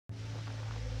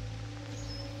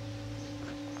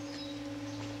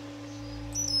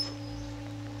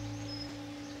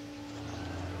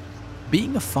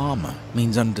Being a farmer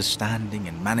means understanding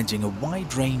and managing a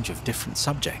wide range of different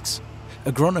subjects: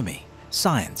 agronomy,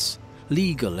 science,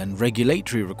 legal and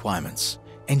regulatory requirements,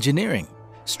 engineering,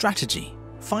 strategy,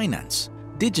 finance,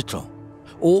 digital,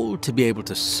 all to be able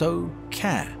to sow,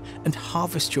 care and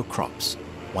harvest your crops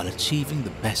while achieving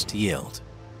the best yield.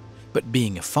 But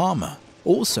being a farmer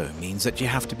also means that you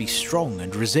have to be strong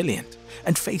and resilient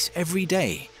and face every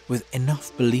day with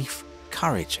enough belief,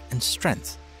 courage and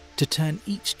strength to turn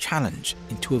each challenge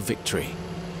into a victory.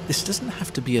 This doesn't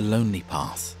have to be a lonely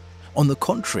path. On the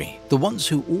contrary, the ones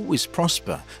who always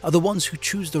prosper are the ones who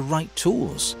choose the right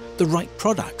tools, the right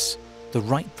products, the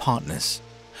right partners,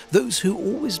 those who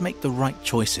always make the right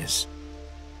choices.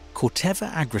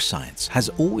 Corteva Agriscience has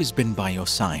always been by your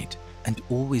side and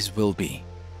always will be,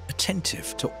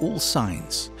 attentive to all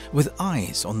signs, with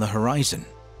eyes on the horizon,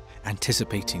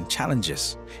 anticipating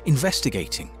challenges,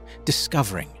 investigating,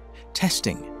 discovering,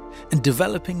 testing, and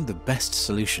developing the best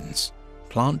solutions.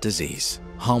 Plant disease,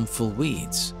 harmful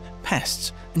weeds,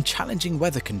 pests, and challenging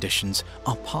weather conditions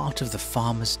are part of the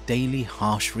farmer's daily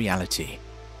harsh reality.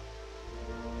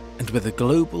 And with a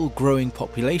global growing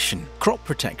population, crop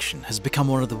protection has become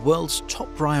one of the world's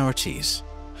top priorities.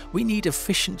 We need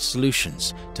efficient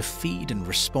solutions to feed and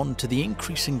respond to the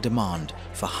increasing demand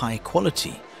for high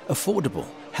quality, affordable,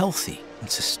 healthy, and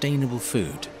sustainable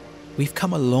food. We've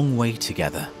come a long way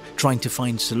together, trying to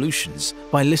find solutions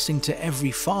by listening to every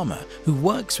farmer who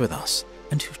works with us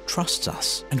and who trusts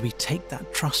us, and we take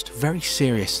that trust very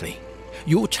seriously.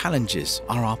 Your challenges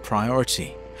are our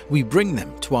priority. We bring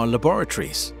them to our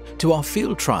laboratories, to our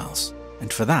field trials,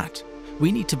 and for that,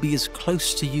 we need to be as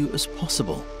close to you as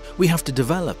possible. We have to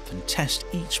develop and test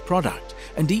each product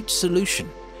and each solution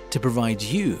to provide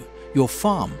you, your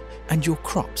farm, and your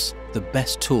crops the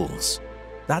best tools.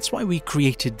 That's why we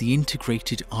created the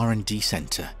Integrated R&D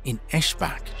Center in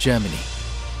Eschbach, Germany.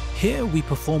 Here we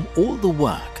perform all the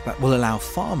work that will allow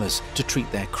farmers to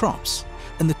treat their crops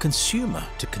and the consumer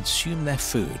to consume their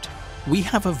food. We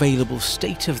have available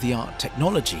state-of-the-art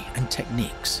technology and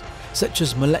techniques, such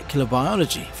as molecular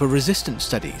biology for resistance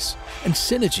studies and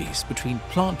synergies between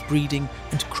plant breeding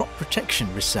and crop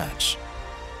protection research.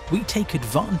 We take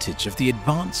advantage of the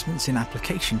advancements in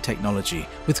application technology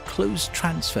with closed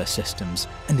transfer systems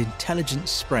and intelligent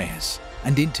sprayers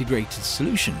and integrated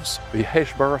solutions. The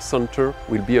Eschbach Center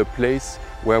will be a place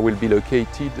where will be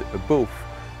located both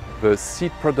the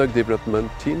seed product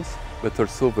development teams, but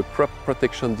also the crop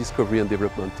protection discovery and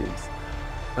development teams.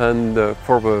 And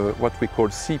for what we call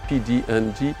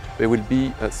CPD&D, there will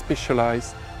be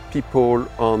specialized people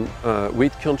on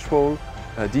weed control,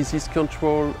 disease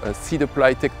control, seed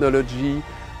apply technology,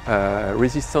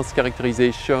 resistance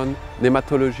characterization,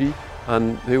 nematology,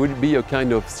 and there will be a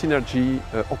kind of synergy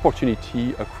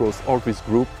opportunity across all this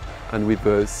group and with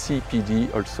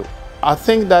CPD also. I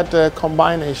think that a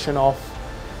combination of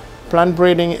plant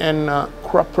breeding and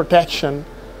crop protection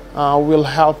will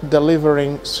help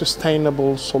delivering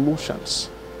sustainable solutions.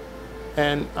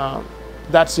 And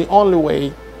that's the only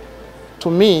way, to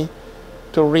me,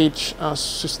 to reach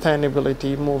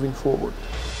sustainability moving forward.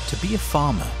 To be a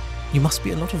farmer, you must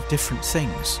be a lot of different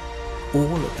things,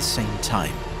 all at the same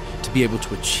time, to be able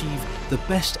to achieve the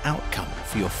best outcome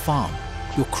for your farm,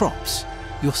 your crops,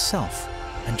 yourself,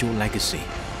 and your legacy.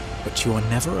 But you are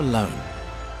never alone.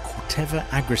 Corteva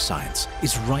Agriscience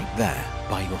is right there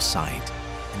by your side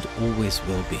and always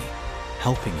will be,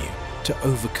 helping you to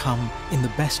overcome in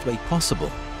the best way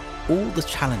possible all the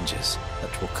challenges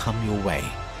that will come your way.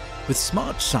 With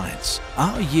smart science,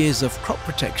 our years of crop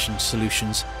protection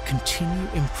solutions continue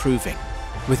improving,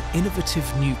 with innovative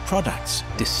new products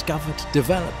discovered,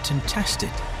 developed and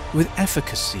tested with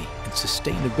efficacy and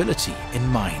sustainability in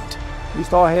mind. Vi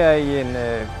står her i en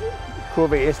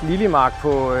KVS liljemark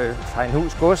på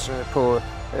Tegnhus Gods på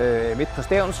midt på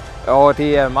Stevns, og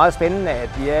det er meget spændende, at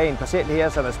vi er i en parcel her,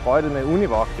 som er sprøjtet med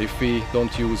Univok. If we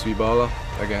don't use Vibala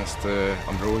against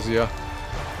ambrosia,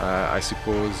 I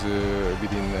suppose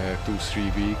within 2-3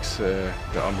 weeks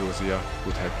the ambrosia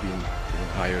would have been even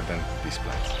higher than this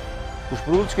plant. Os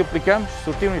produtos que aplicamos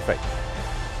surtiram efeito,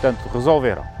 portanto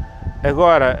resolveram.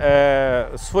 Agora,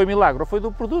 se foi milagre ou foi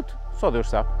do produto, só Deus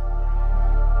sabe.